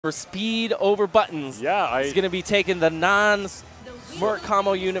for speed over buttons. Yeah, he's going to be taking the non-Smart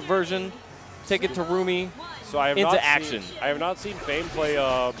Combo unit version, taking Terumi into action. I have not seen Fame play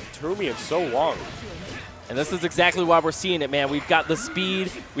Terumi in so long. And this is exactly why we're seeing it, man. We've got the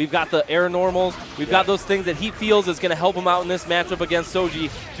speed, we've got the air normals, we've got those things that he feels is going to help him out in this matchup against Souji.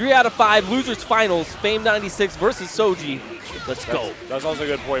 3 out of 5, losers finals, Fame96 versus Souji. Let's go. That's also a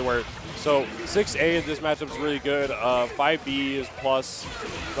good point where, so 6A in this matchup is really good. 5B is plus.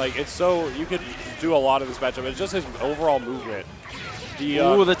 Like, it's so, you could do a lot in this matchup. It's just his overall movement.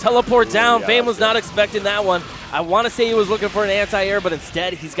 The teleport down. Fame was not expecting that one. I want to say he was looking for an anti-air, but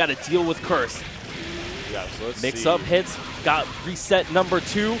instead he's got to deal with Curse. Yeah, so let's Mix up hits, got reset number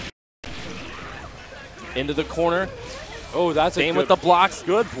 2. Into the corner. Oh, that's Fame with the blocks.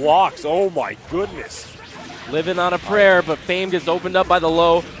 Good blocks. Oh my goodness. Living on a prayer, but Fame gets opened up by the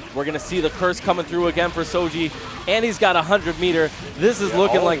low. We're going to see the Curse coming through again for Souji, and he's got a 100-meter. This is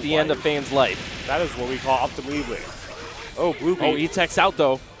looking like the end of Fame's life. That is what we call optimally. Oh, blue beat. Oh, E-Tech's out,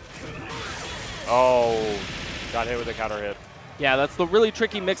 though. Oh, got hit with a counter hit. Yeah, that's the really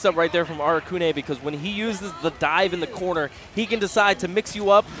tricky mix-up right there from Arakune, because when he uses the dive in the corner, he can decide to mix you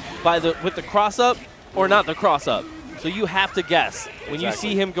up with the cross-up or not the cross-up. So you have to guess. When you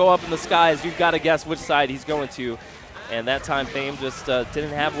see him go up in the skies, you've got to guess which side he's going to. And that time, Fame just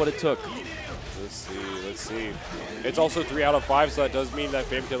didn't have what it took. Let's see. It's also 3 out of 5, so that does mean that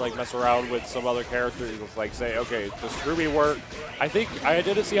Fame can like mess around with some other characters. Like say, okay, does Terumi work? I think I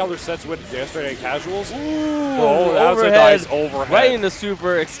didn't see how their sets went yesterday in casuals. Ooh, oh, that was a nice overhead. Right into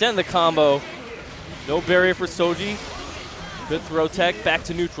super, extend the combo. No barrier for Souji. Good throw tech, back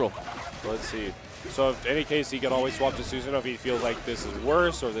to neutral. Let's see. So if in any case, he can always swap to Susan if he feels like this is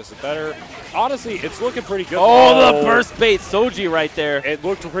worse or this is better. Honestly, it's looking pretty good. Oh, the burst bait, Souji right there. It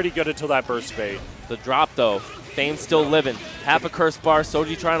looked pretty good until that burst bait. The drop, though. Fame still living. Half a curse bar.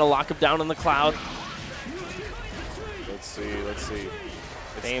 Souji trying to lock him down in the cloud. Let's see.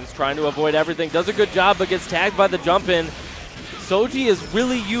 Fame's trying to avoid everything. Does a good job, but gets tagged by the jump in. Souji is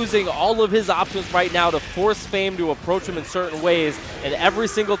really using all of his options right now to force Fame to approach him in certain ways, and every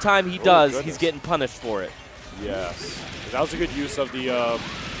single time he does, he's getting punished for it. Yes. That was a good use of the,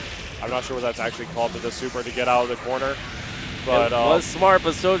 I'm not sure what that's actually called, but the super to get out of the corner. But, it was smart,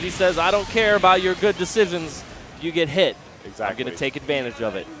 but Souji says, I don't care about your good decisions. You get hit. Exactly. I'm going to take advantage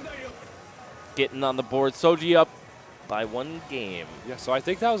of it. Getting on the board. Souji up by 1 game. Yeah, so I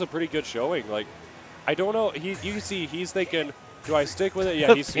think that was a pretty good showing. Like, I don't know. You see, he's thinking, do I stick with it?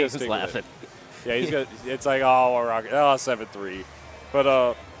 Yeah, he's going to stick with it. Yeah, he's going to. It's like, oh, we're rocking. Oh, 7-3.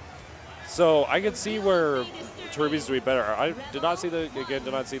 But, so I can see where Terumi's doing better. I did not see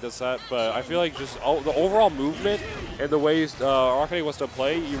the set, but I feel like just the overall movement and the ways Arakune wants to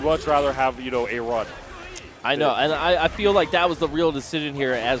play, you'd much rather have, a run. I know, and I feel like that was the real decision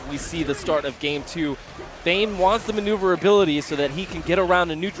here as we see the start of Game 2. Fame wants the maneuverability so that he can get around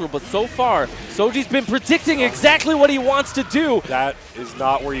to neutral, but so far, Souji's been predicting exactly what he wants to do. That is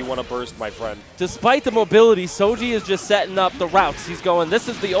not where you want to burst, my friend. Despite the mobility, Souji is just setting up the routes. He's going, this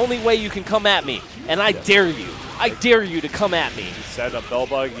is the only way you can come at me, and I dare you. I dare you to come at me. He's setting up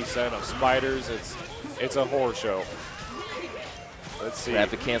Bellbug, he's setting up spiders. It's a horror show. Let's see. Grab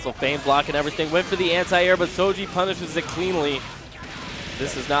to cancel. Fame blocking everything. Went for the anti-air, but Souji punishes it cleanly.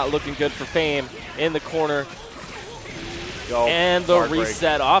 This is not looking good for Fame in the corner. And the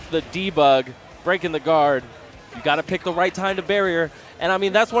reset off the debug, breaking the guard. You got to pick the right time to barrier. And I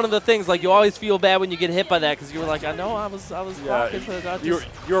mean, that's one of the things, like, you always feel bad when you get hit by that because you were like, I know I was blocking. You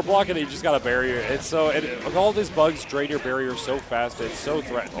were blocking it, you just got a barrier. It's so, all these bugs drain your barrier so fast, it's so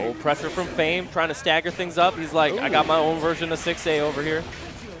threatening. Oh, pressure from Fame, trying to stagger things up. He's like, I got my own version of 6A over here.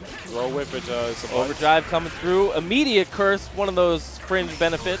 Throw whip into some overdrive coming through. Immediate curse, one of those fringe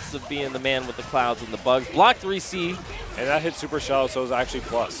benefits of being the man with the clouds and the bugs. Block 3C. And that hit super shallow, so it was actually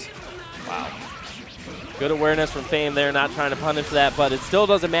plus. Wow. Good awareness from Fame there, not trying to punish that, but it still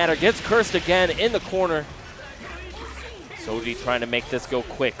doesn't matter. Gets cursed again in the corner. Souji trying to make this go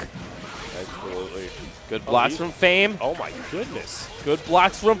quick. Absolutely. Good blocks from Fame. Oh my goodness. Good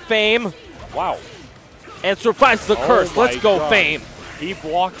blocks from Fame. Wow. And survives the curse. Let's go, Fame. He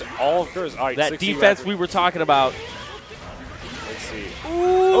blocked all of curse. All right, that defense we were talking about. Let's see.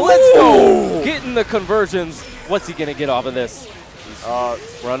 Ooh, let's go. Getting the conversions. What's he going to get off of this?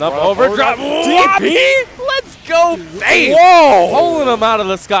 Run up, overdrive. DP? Let's go, Fame! Whoa! Pulling him out of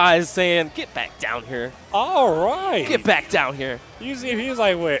the skies, saying, get back down here. All right. Get back down here. He's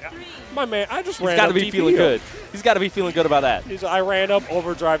like, wait, my man, I just ran up. He's got to be feeling good. He's got to be feeling good about that. I ran up,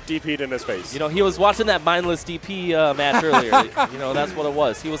 overdrive, DP'd in his face. You know, he was watching that mindless DP match earlier. You know, that's what it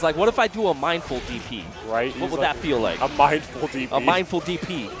was. He was like, what if I do a mindful DP? Right. What would that feel like? A mindful DP. A mindful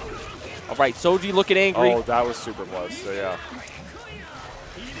DP. All right, Souji looking angry. Oh, that was super plus. So, yeah.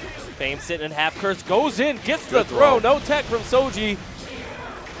 Fame sitting in half curse, goes in, gets the throw. No tech from Souji.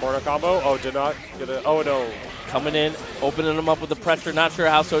 Corner combo. Oh, did not get it. Oh, no. Coming in, opening him up with the pressure. Not sure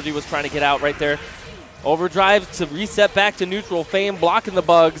how Souji was trying to get out right there. Overdrive to reset back to neutral. Fame blocking the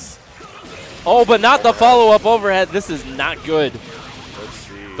bugs. Oh, but not the follow-up overhead. This is not good. Let's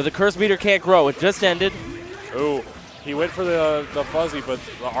see. But the curse meter can't grow. It just ended. Ooh, he went for the fuzzy, but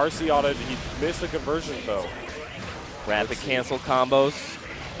the RC on it, he missed the conversion, though. Rapid cancel combos.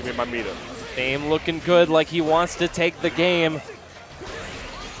 Give me my meter. Fame looking good, like he wants to take the game.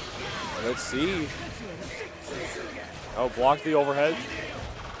 Let's see. Oh, block the overhead.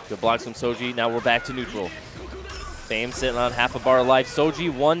 Good blocks from Souji. Now we're back to neutral. Fame sitting on half a bar of life.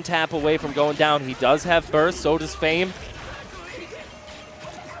 Souji one tap away from going down. He does have burst. So does Fame.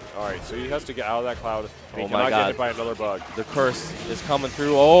 All right, so he has to get out of that cloud. Oh, he my God. get hit by another bug. The curse is coming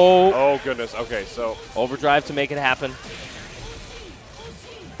through. Oh. Oh, goodness. Okay, so. Overdrive to make it happen.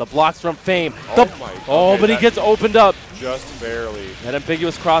 The blocks from Fame. Oh, but he gets opened up. Just barely. That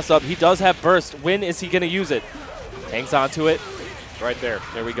ambiguous cross up. He does have burst. When is he going to use it? Hangs on to it. Right there.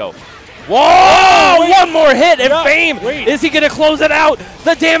 There we go. Whoa! One more hit, and Fame, is he going to close it out?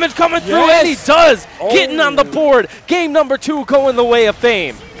 The damage coming through, and he does. Getting on the board. Game number 2 going the way of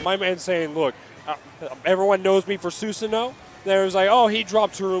Fame. My man's saying, look, everyone knows me for Susanoo. There's like, oh, he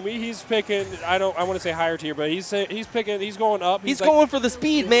dropped Terumi. He's picking, I want to say higher tier, but he's picking, he's going up. He's going for the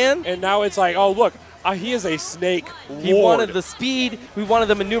speed, man. And now it's like, oh, look, he is a snake lord. He wanted the speed, we wanted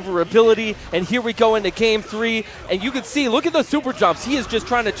the maneuverability, and here we go into game 3. And you can see, look at the super jumps. He is just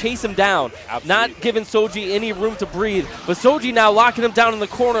trying to chase him down. Absolutely. Not giving Souji any room to breathe. But Souji now locking him down in the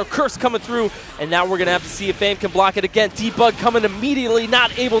corner, curse coming through, and now we're going to have to see if Fame can block it again. Debug coming immediately,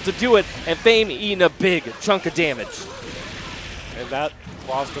 not able to do it, and Fame eating a big chunk of damage. And that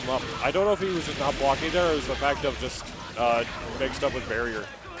lost him up. I don't know if he was just not blocking there or it was the fact of just mixed up with barrier.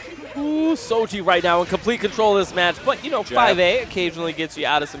 Ooh, Souji right now in complete control of this match. But, you know, Jab. 5A occasionally gets you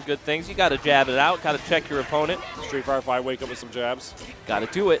out of some good things. You got to jab it out, got to check your opponent. Street Fighter 5 wake up with some jabs. Got to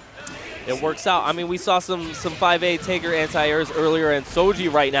do it. It works out. I mean, we saw some 5A Taker anti-airs earlier, and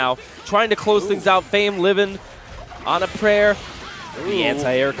Souji right now trying to close things out. Fame living on a prayer. The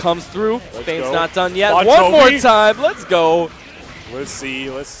anti-air comes through. Fame's not done yet. One more time. Let's go. Let's see.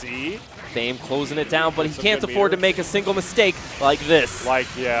 Let's see. Fame closing it down, but he can't afford to make a single mistake like this.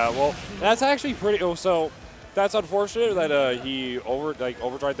 Yeah, well, that's actually pretty. Oh, so that's unfortunate that he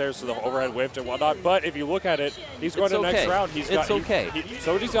overdrive there, so the overhead whiffed and whatnot. But if you look at it, he's going to the next round.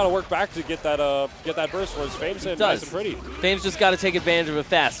 Souji's got to work back to get that burst. Whereas Fame's in nice and pretty. Fame's just got to take advantage of it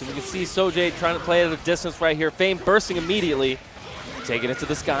fast. And we can see Souji trying to play at a distance right here. Fame bursting immediately, taking it to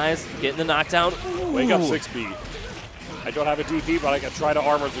the skies, getting the knockdown. Ooh. Wake up 6B. I don't have a DP, but I can try to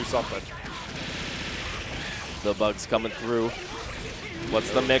armor through something. The bugs coming through.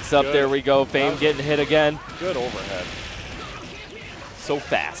 What's the mix-up? There we go. Fame getting hit again. Good overhead. So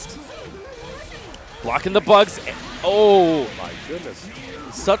fast. Blocking the bugs. Oh, my goodness.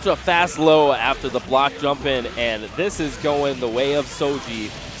 Such a fast low after the block jump in, and this is going the way of Souji.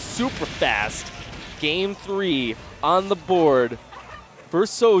 Super fast. Game 3 on the board for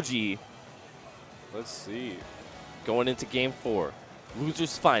Souji. Let's see. Going into game 4.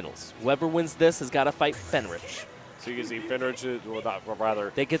 Losers finals. Whoever wins this has got to fight Fenrich. So you can see Fenrich, well, not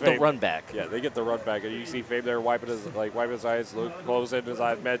rather. They get Fame, the run back. Yeah, they get the run back, and you see Fame there wiping his eyes, closing his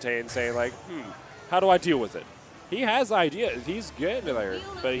eyes, meditating, saying like, how do I deal with it? He has ideas. He's getting there,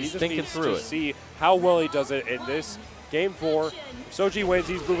 but he just needs to see how well he does it in this game 4. Souji wins.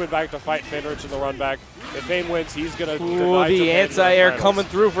 He's moving back to fight Fenrich in the run back. If Fame wins, he's gonna deny the anti-air coming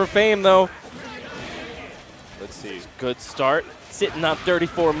through for Fame though. Let's see. Good start. Sitting on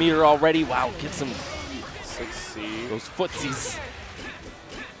 34 meter already. Wow, get some 6C. Those footsies.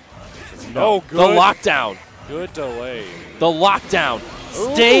 No, good. The lockdown. Good delay. The lockdown.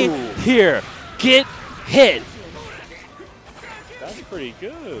 Stay here. Get hit. That's pretty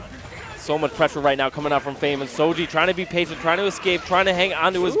good. So much pressure right now coming out from Fame, and Souji trying to be patient, trying to escape, trying to hang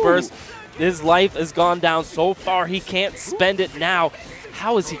onto his burst. His life has gone down so far, he can't spend it now.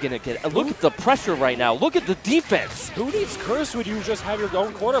 How is he going to get it? Look at the pressure right now. Look at the defense. Who needs curse when you just have your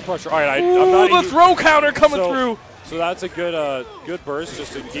own corner pressure? All right, I'm not the throw counter coming through. So that's a good good burst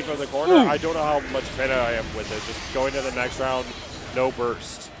just to keep him in the corner. I don't know how much better I am with it. Just going to the next round, no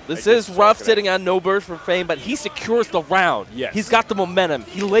burst. This is rough sitting on no burst for Fame, but he secures the round. Yes. He's got the momentum.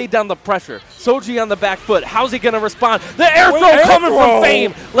 He laid down the pressure. Souji on the back foot. How's he going to respond? The air throw coming from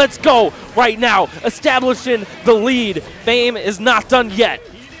Fame. Let's go right now. Establishing the lead. Fame is not done yet.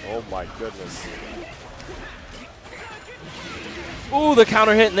 Oh, my goodness. Ooh, the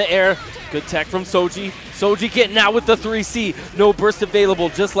counter hit in the air. Good tech from Souji. Souji getting out with the 3C. No burst available,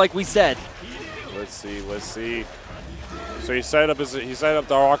 just like we said. Let's see, let's see. So he set up the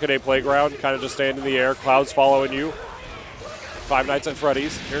Arakune playground, kind of just staying in the air. Cloud's following you. Five Nights at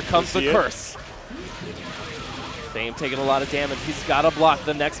Freddy's. Here comes the curse. Fame taking a lot of damage. He's got to block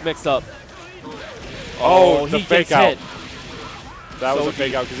the next mix-up. Oh, the he fake gets out. hit. That was a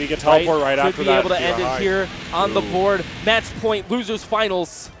fake out because he can teleport right after that. Could be able to end it here on the board. Match point, losers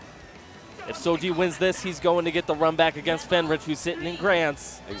finals. If Souji wins this, he's going to get the run back against Fenrich, who's sitting in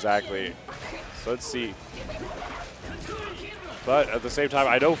Grants. Exactly. So let's see. But at the same time,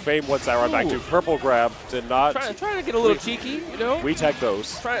 I know Fame wants that run back to. Purple grab did not. Trying to get a little cheeky, you know? We tech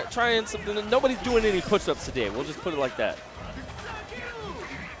those. Trying something. Nobody's doing any push-ups today. We'll just put it like that.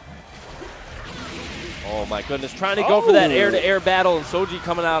 Oh my goodness, trying to go for that air-to-air battle, and Souji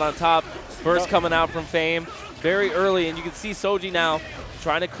coming out on top. Burst coming out from Fame very early, and you can see Souji now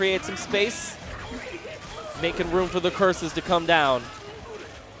trying to create some space, making room for the curses to come down.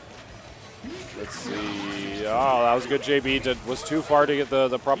 Let's see. Oh, that was a good JB. Was too far to get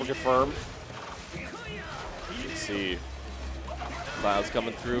the proper confirm. Let's see. Cloud's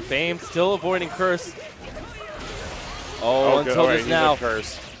coming through. Fame still avoiding curse. Oh, until this now.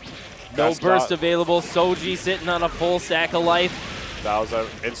 Curse. No burst available. Souji sitting on a full stack of life. That was an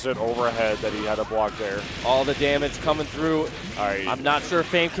instant overhead that he had to block there. All the damage coming through. I'm not sure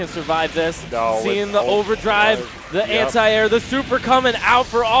Fame can survive this. No. Seeing the overdrive, the anti-air, the super coming out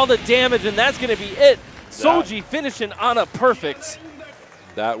for all the damage, and that's going to be it. Souji finishing on a perfect.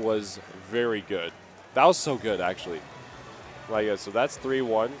 That was very good. That was so good, actually. So that's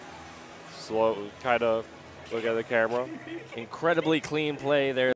 3-1. Slow, kind of look at the camera. Incredibly clean play there.